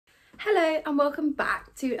Hello and welcome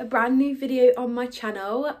back to a brand new video on my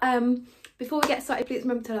channel. Before we get started, please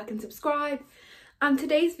remember to like and subscribe. And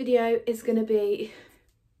today's video is going to be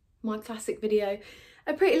my classic video,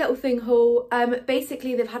 a Pretty Little Thing haul.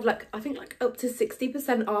 Basically they've had I think up to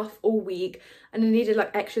 60% off all week, and they needed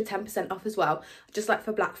extra 10% off as well, just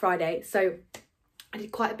for Black Friday. So I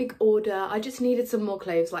did quite a big order. I just needed some more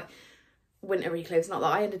clothes, wintery clothes. Not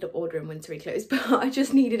that I ended up ordering wintery clothes, but I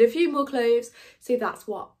just needed a few more clothes. So that's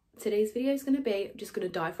what today's video is going to be. I'm just going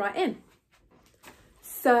to dive right in.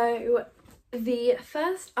 So the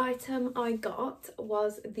first item I got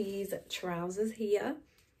was these trousers here.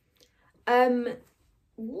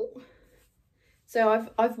 So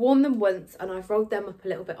I've worn them once and I've rolled them up a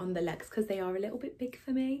little bit on the legs because they are a little bit big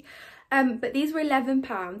for me. But these were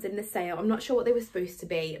 £11 in the sale. I'm not sure what they were supposed to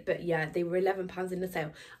be, but yeah, they were £11 in the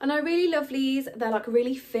sale. And I really love these. They're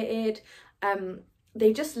really fitted.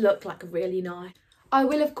 They just look really nice. I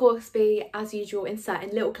will of course be, as usual,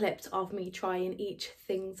 inserting little clips of me trying each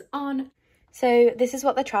things on. So this is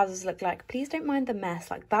what the trousers look like. Please don't mind the mess.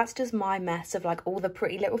 That's just my mess of all the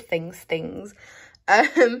Pretty Little Things.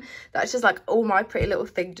 That's just all my Pretty Little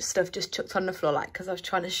Thing stuff just chucked on the floor because I was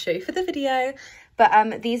trying to show for the video.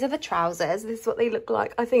 But these are the trousers. This is what they look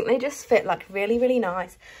like. I think they just fit really, really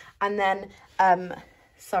nice. And then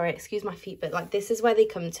sorry, excuse my feet, but this is where they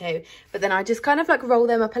come to. But then I just kind of roll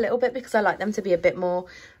them up a little bit because I like them to be a bit more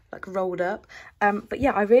rolled up. But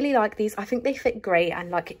yeah, I really like these. I think they fit great,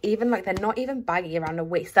 and even they're not even baggy around the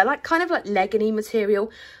waist. They're kind of legging-y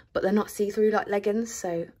material, but they're not see-through leggings,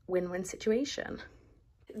 so win-win situation.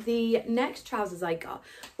 The next trousers I got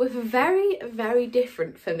were very, very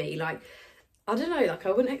different for me. I don't know,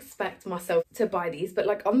 I wouldn't expect myself to buy these,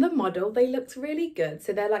 but on the model they looked really good.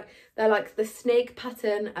 So they're the snake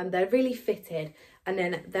pattern, and they're really fitted, and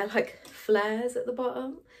then they're flares at the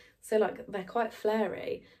bottom. So they're quite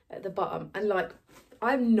flary at the bottom, and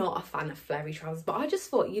I'm not a fan of flary trousers, but I just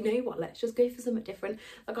thought, you know what, let's just go for something different.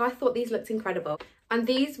 I thought these looked incredible, and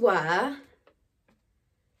these were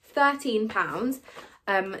 £13.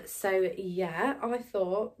 So yeah, I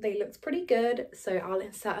thought they looked pretty good, so I'll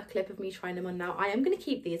insert a clip of me trying them on now. I am going to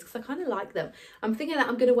keep these because I kind of like them. I'm thinking that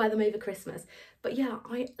I'm going to wear them over Christmas, but yeah,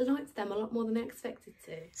 I liked them a lot more than I expected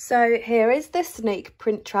to. So here is the snake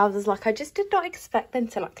print trousers. I just did not expect them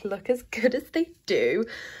to look as good as they do.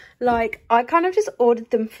 I kind of just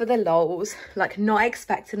ordered them for the lols, not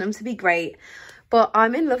expecting them to be great, but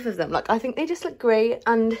I'm in love with them. I think they just look great,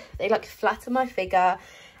 and they flatter my figure.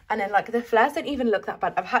 And then the flares don't even look that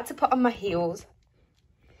bad. I've had to put on my heels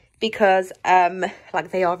because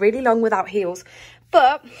they are really long without heels.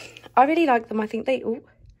 But I really like them. I think they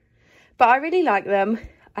but I really like them.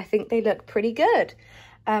 I think they look pretty good.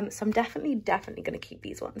 So I'm definitely going to keep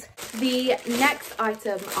these ones. The next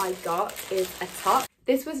item I got is a top.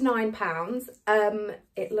 This was £9.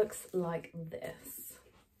 It looks like this.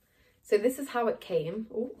 So this is how it came.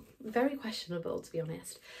 Ooh, very questionable, to be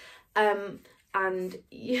honest. And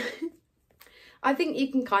I think you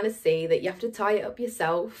can kind of see that you have to tie it up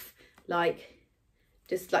yourself,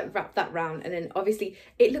 just wrap that round, and then obviously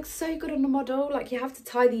it looks so good on the model. You have to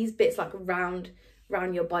tie these bits round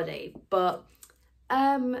your body, but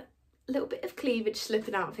a little bit of cleavage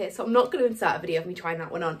slipping out of here, so I'm not going to insert a video of me trying that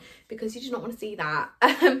one on because you do not want to see that.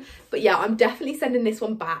 But yeah, I'm definitely sending this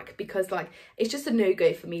one back because it's just a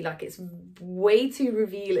no-go for me. It's way too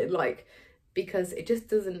revealing, because it just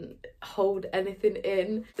doesn't hold anything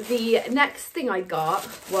in. The next thing I got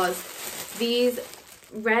was these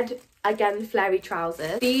red, again, flary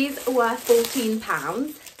trousers. These were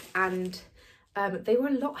 £14, and they were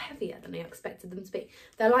a lot heavier than I expected them to be.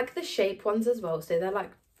 They're the shape ones as well, so they're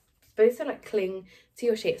supposed to cling to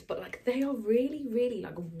your shapes, but they are really, really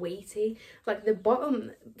weighty. The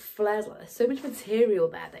bottom flares, there's so much material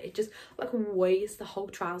there that it just weighs the whole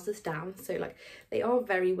trousers down. So they are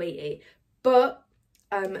very weighty. But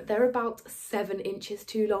they're about 7 inches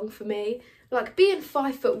too long for me. Being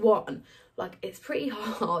 5'1", it's pretty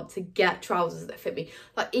hard to get trousers that fit me.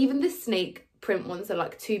 Even the snake print ones are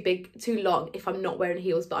too big, too long if I'm not wearing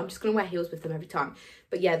heels, but I'm just gonna wear heels with them every time.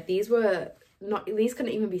 But yeah, these couldn't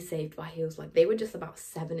even be saved by heels. They were just about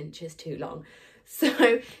 7 inches too long.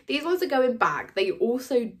 So these ones are going back. They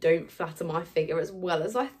also don't flatter my figure as well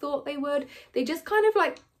as I thought they would. They just kind of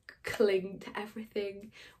cling to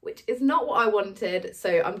everything, which is not what I wanted,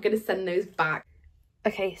 so I'm gonna send those back.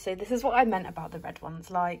 Okay, so this is what I meant about the red ones.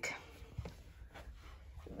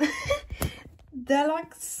 They're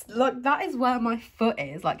that is where my foot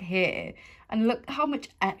is, here, and look how much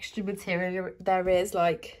extra material there is.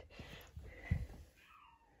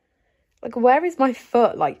 Like, where is my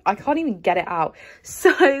foot? Like, I can't even get it out.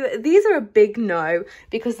 So these are a big no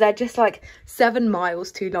because they're just like 7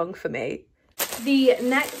 miles too long for me. The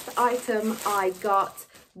next item I got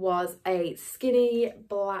was a skinny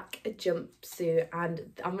black jumpsuit, and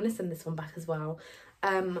I'm going to send this one back as well.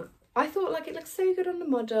 I thought like it looks so good on the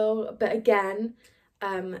model, but again,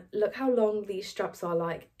 look how long these straps are.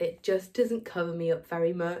 Like, it just doesn't cover me up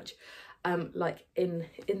very much. Like in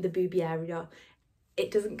the boobie area, it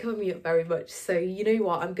doesn't cover me up very much. So you know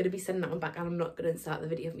what, I'm going to be sending that one back, and I'm not going to insert the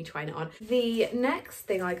video of me trying it on. The next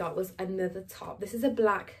thing I got was another top. This is a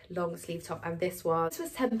black long sleeve top, and this was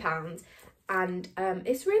 £10, and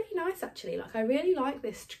it's really nice actually. Like, I really like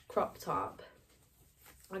this crop top.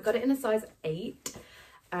 I got it in a size 8.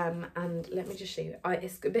 And let me just show you.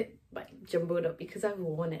 It's a bit like jumbled up because I've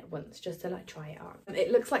worn it once just to like try it on. It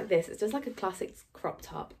looks like this. It's just like a classic crop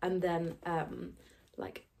top, and then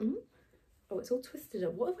like oh, it's all twisted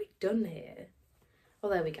up. What have we done here? Oh,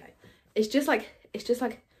 there we go. It's just like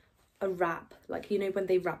a wrap, like, you know, when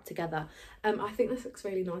they wrap together. I think this looks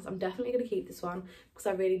really nice. I'm definitely going to keep this one because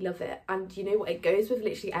I really love it. And you know what, it goes with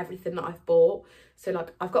literally everything that I've bought. So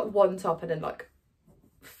like, I've got one top and then like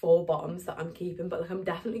 4 bottoms that I'm keeping, but like, I'm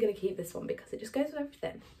definitely going to keep this one because it just goes with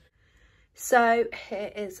everything. So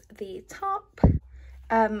here is the top.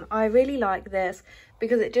 I really like this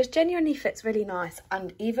because it just genuinely fits really nice,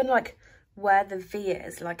 and even like where the V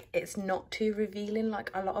is, like, it's not too revealing like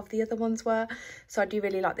a lot of the other ones were. So I do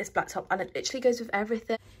really like this black top, and it literally goes with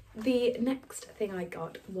everything. The next thing I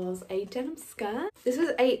got was a denim skirt. This was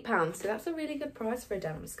 £8, so that's a really good price for a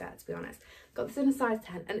denim skirt, to be honest. Got this in a size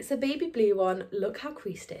 10, and it's a baby blue one. Look how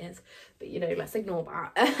creased it is, but you know, let's ignore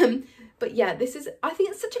that. But yeah, this is, I think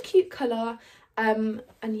it's such a cute colour. And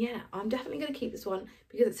yeah, I'm definitely going to keep this one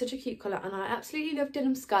because it's such a cute colour, and I absolutely love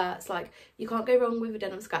denim skirts. Like, you can't go wrong with a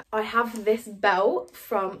denim skirt. I have this belt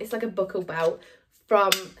from, it's like a buckle belt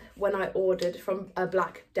from when I ordered from a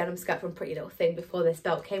black denim skirt from Pretty Little Thing before this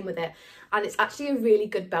belt came with it, and it's actually a really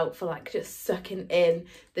good belt for like just sucking in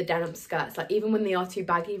the denim skirts. Like, even when they are too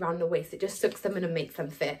baggy around the waist, it just sucks them in and makes them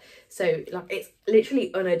fit. So like, it's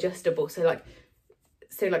literally unadjustable. So like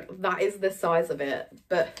that is the size of it,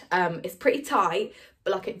 but it's pretty tight,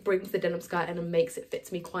 but like, it brings the denim skirt in and makes it fit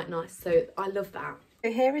to me quite nice. So I love that.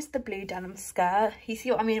 So here is the blue denim skirt. You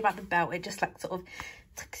see what I mean about the belt? It just like sort of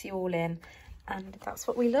tucks you all in, and that's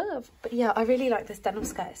what we love. But yeah, I really like this denim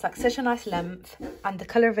skirt. It's like such a nice length, and the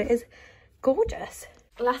colour of it is gorgeous.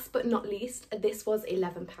 Last but not least, this was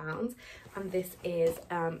 £11, and this is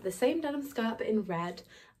the same denim skirt but in red.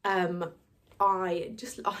 I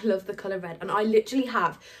love the colour red, and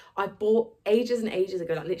I bought ages and ages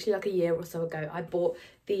ago, like literally like a year or so ago, I bought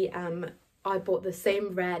the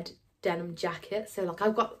same red denim jacket. So like,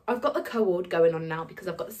 I've got the co-ord going on now because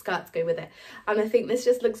I've got the skirt to go with it, and I think this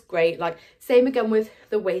just looks great. Like, same again with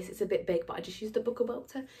the waist, it's a bit big, but I just used the buckle belt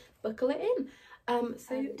to buckle it in.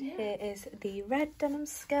 So and yeah, here is the red denim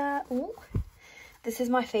skirt. Ooh, this is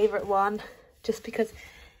my favourite one just because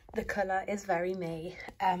the colour is very me.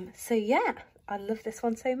 So yeah, I love this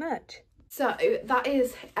one so much. So that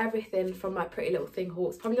is everything from my Pretty Little Thing haul.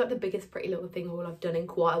 It's probably like the biggest Pretty Little Thing haul I've done in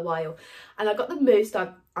quite a while, and I got the most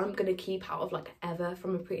I'm gonna keep out of like ever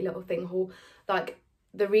from a Pretty Little Thing haul. Like,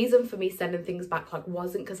 the reason for me sending things back like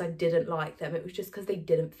wasn't because I didn't like them, it was just because they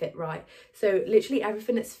didn't fit right. So literally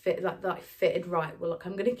everything that's fitted right, well, like,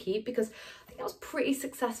 I'm gonna keep, because I think that was pretty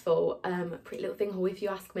successful Pretty Little Thing haul, if you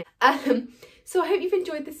ask me. So I hope you've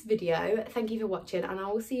enjoyed this video. Thank you for watching, and I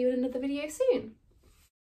will see you in another video soon.